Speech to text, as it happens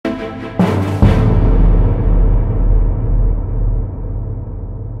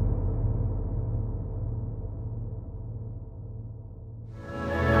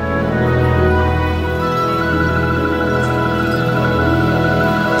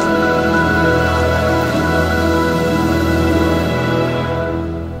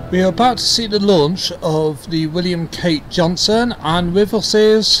We are about to see the launch of the William and Kate Johnston, and with us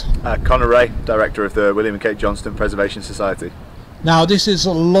is Conor Ray, Director of the William and Kate Johnston Preservation Society. Now this is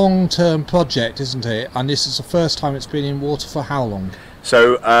a long-term project, isn't it? And this is the first time it's been in water for how long?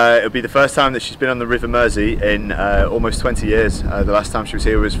 So it'll be the first time that she's been on the River Mersey in almost 20 years. The last time she was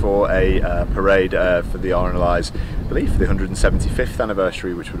here was for a parade for the RNLI's, I believe, the 175th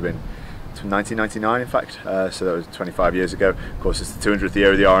anniversary, which would have been 1999 in fact, so that was 25 years ago. Of course, it's the 200th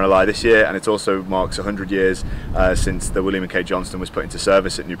year of the RNLI this year, and it also marks 100 years since the William and Kate Johnston was put into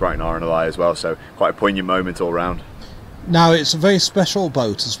service at New Brighton RNLI as well, so quite a poignant moment all round. Now it's a very special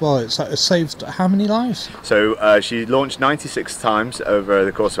boat as well. It's saved how many lives? So she launched 96 times over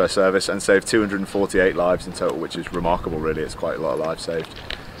the course of her service and saved 248 lives in total, which is remarkable really. It's quite a lot of lives saved.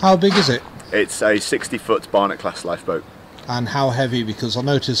 How big is it? It's a 60-foot Barnett Class Lifeboat. And how heavy? Because I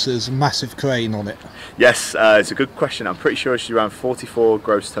noticed there's a massive crane on it. Yes, it's a good question. I'm pretty sure she's around 44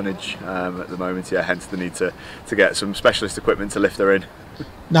 gross tonnage at the moment, yeah, hence the need to get some specialist equipment to lift her in.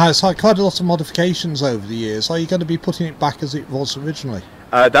 Now it's had quite a lot of modifications over the years. Are you going to be putting it back as it was originally?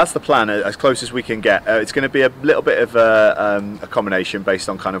 That's the plan, as close as we can get. It's going to be a little bit of a combination based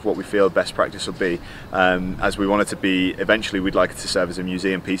on kind of what we feel best practice will be. As we want it to be, eventually we'd like it to serve as a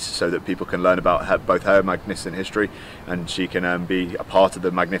museum piece so that people can learn about both her magnificent history, and she can be a part of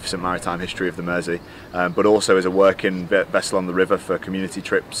the magnificent maritime history of the Mersey, but also as a working vessel on the river for community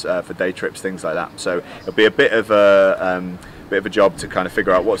trips, for day trips, things like that. So it'll be a bit of a job to kind of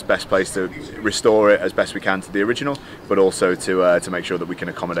figure out what's best place to restore it as best we can to the original, but also to make sure that we can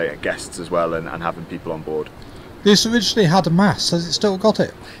accommodate guests as well and having people on board. This originally had a mast. Has it still got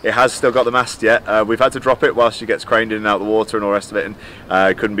it? It has still got the mast, yeah. We've had to drop it while she gets craned in and out of the water and all the rest of it,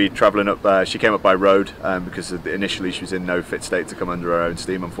 and couldn't be travelling up. She came up by road because initially she was in no fit state to come under her own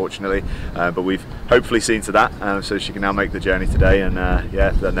steam, unfortunately. But we've hopefully seen to that, so she can now make the journey today, and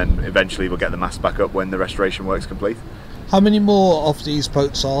and then eventually we'll get the mast back up when the restoration work's complete. How many more of these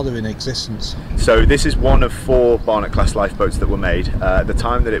boats are there in existence? So this is one of 4 Barnett Class lifeboats that were made. At the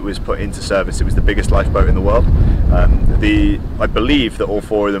time that it was put into service, it was the biggest lifeboat in the world. I believe that all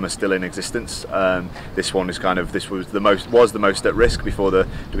 4 of them are still in existence. This one is was the most at risk before the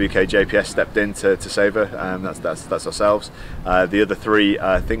WKJPS stepped in to save her. That's ourselves. The other 3,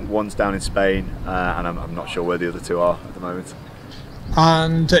 I think one's down in Spain, and I'm not sure where the other 2 are at the moment.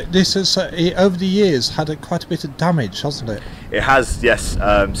 And this has, over the years, had quite a bit of damage, hasn't it? It has, yes.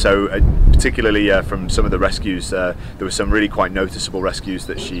 So particularly from some of the rescues, there were some really quite noticeable rescues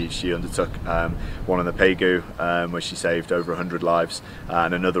that she undertook. One on the Pegu, where she saved over 100 lives,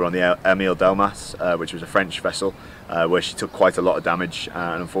 and another on the Emile Delmas, which was a French vessel, where she took quite a lot of damage,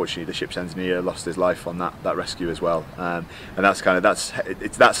 and unfortunately the ship's engineer lost his life on that rescue as well. And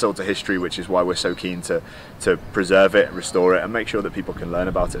it's that sort of history, which is why we're so keen to preserve it, restore it, and make sure that people can learn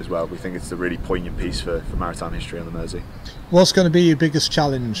about it as well. We think it's a really poignant piece for maritime history on the Mersey. What's going to be your biggest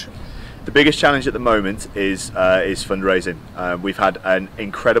challenge? The biggest challenge at the moment is fundraising. We've had an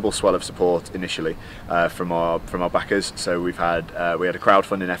incredible swell of support initially from our backers. So we had a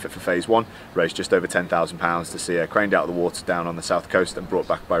crowdfunding effort for phase 1, raised just over £10,000 to see her craned out of the water down on the south coast and brought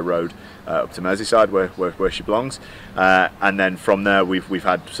back by road up to Merseyside, where she belongs. And then from there, we've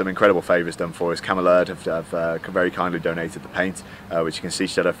had some incredible favours done for us. Camelard have very kindly donated the paint, which you can see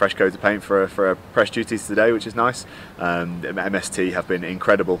she had a fresh coat of paint for her press duties today, which is nice. MST have been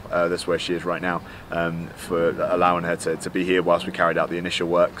incredible. That's where she is right now, for allowing her to be here whilst we carried out the initial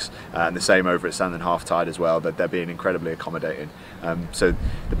works, and the same over at Sand and Half Tide as well. That they're being incredibly accommodating. So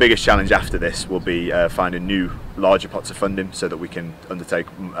the biggest challenge after this will be finding new larger pots of funding so that we can undertake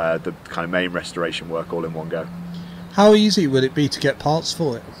the kind of main restoration work all in one go. How easy would it be to get parts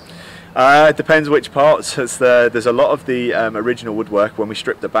for it? It depends which parts. There's a lot of the original woodwork. When we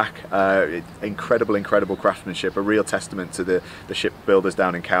stripped it back, incredible craftsmanship, a real testament to the shipbuilders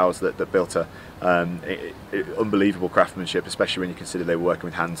down in Cowes that built her. Unbelievable craftsmanship, especially when you consider they were working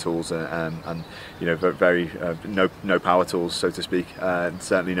with hand tools and very no power tools, so to speak, and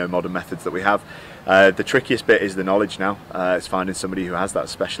certainly no modern methods that we have. The trickiest bit is the knowledge now. It's finding somebody who has that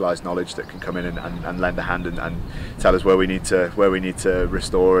specialised knowledge that can come in and lend a hand and tell us where we need to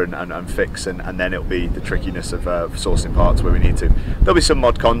restore and fix, and then it'll be the trickiness of sourcing parts where we need to. There'll be some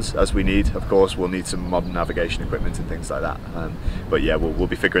mod cons as we need, of course. We'll need some modern navigation equipment and things like that. But yeah, we'll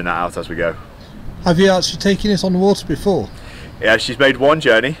be figuring that out as we go. Have you actually taken it on the water before? Yeah, she's made one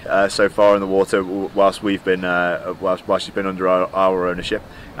journey so far in the water whilst we've been whilst she's been under our ownership,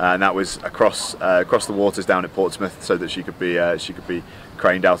 and that was across the waters down at Portsmouth, so that she could be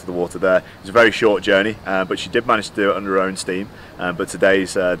craned out of the water there. It was a very short journey, but she did manage to do it under her own steam. But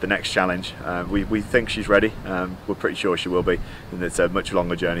today's the next challenge. We think she's ready. We're pretty sure she will be, and it's a much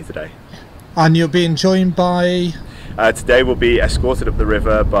longer journey today. And you'll be joined by? Today we'll be escorted up the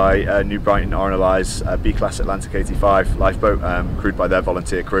river by New Brighton RNLI's B-Class Atlantic 85 lifeboat, crewed by their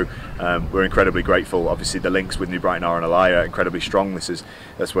volunteer crew. We're incredibly grateful. Obviously the links with New Brighton RNLI are incredibly strong.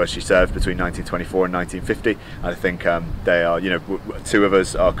 That's where she served between 1924 and 1950. I think they are, two of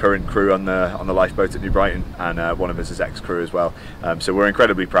us are current crew on the lifeboat at New Brighton, and one of us is ex-crew as well. So we're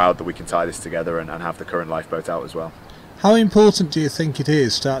incredibly proud that we can tie this together and have the current lifeboat out as well. How important do you think it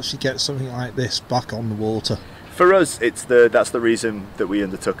is to actually get something like this back on the water? For us, that's the reason that we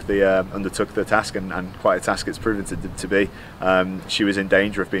undertook the task, and quite a task it's proven to be. She was in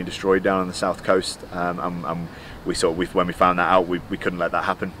danger of being destroyed down on the south coast, and when we found that out, we couldn't let that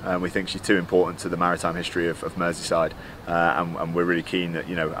happen. We think she's too important to the maritime history of Merseyside, and we're really keen that,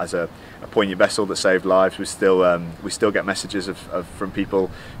 as a poignant vessel that saved lives, we still get messages from people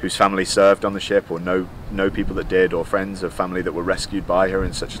whose family served on the ship, or know people that did, or friends of family that were rescued by her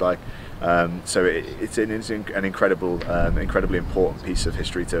and such like. So it's an incredibly important piece of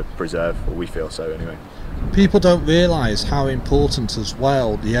history to preserve, or we feel so anyway. People don't realise how important as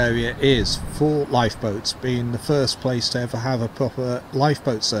well the area is for lifeboats, being the first place to ever have a proper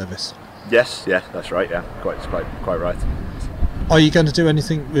lifeboat service. Yes, yeah, that's right. Yeah, quite right. Are you going to do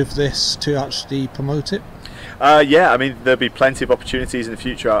anything with this to actually promote it? Yeah, I mean, there'll be plenty of opportunities in the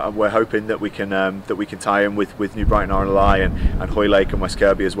future, and we're hoping that we can tie in with New Brighton RNLI and Hoylake and West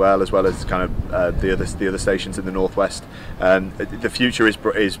Kirby as well as kind of the other stations in the northwest. The future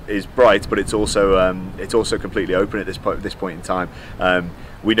is bright, but it's also completely open at this point in time.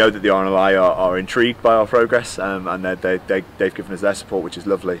 We know that the RNLI are intrigued by our progress, and they've given us their support, which is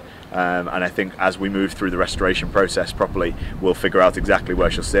lovely. And I think as we move through the restoration process properly, we'll figure out exactly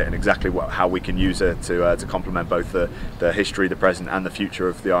where she'll sit and exactly how we can use her to complement both the history, the present, and the future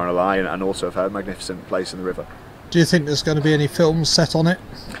of the RNLI, and also of her magnificent place in the river. Do you think there's going to be any films set on it?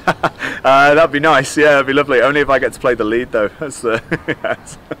 That'd be nice. Yeah, it'd be lovely. Only if I get to play the lead, though. That's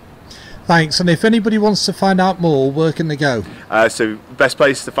yes. Thanks. And if anybody wants to find out more, where can they go? So best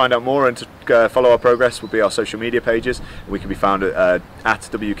place to find out more and to follow our progress will be our social media pages. We can be found at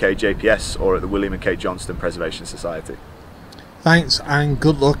WKJPS or at the William and Kate Johnston Preservation Society. Thanks, and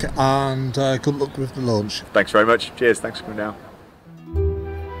good luck, with the launch. Thanks very much. Cheers. Thanks for coming down.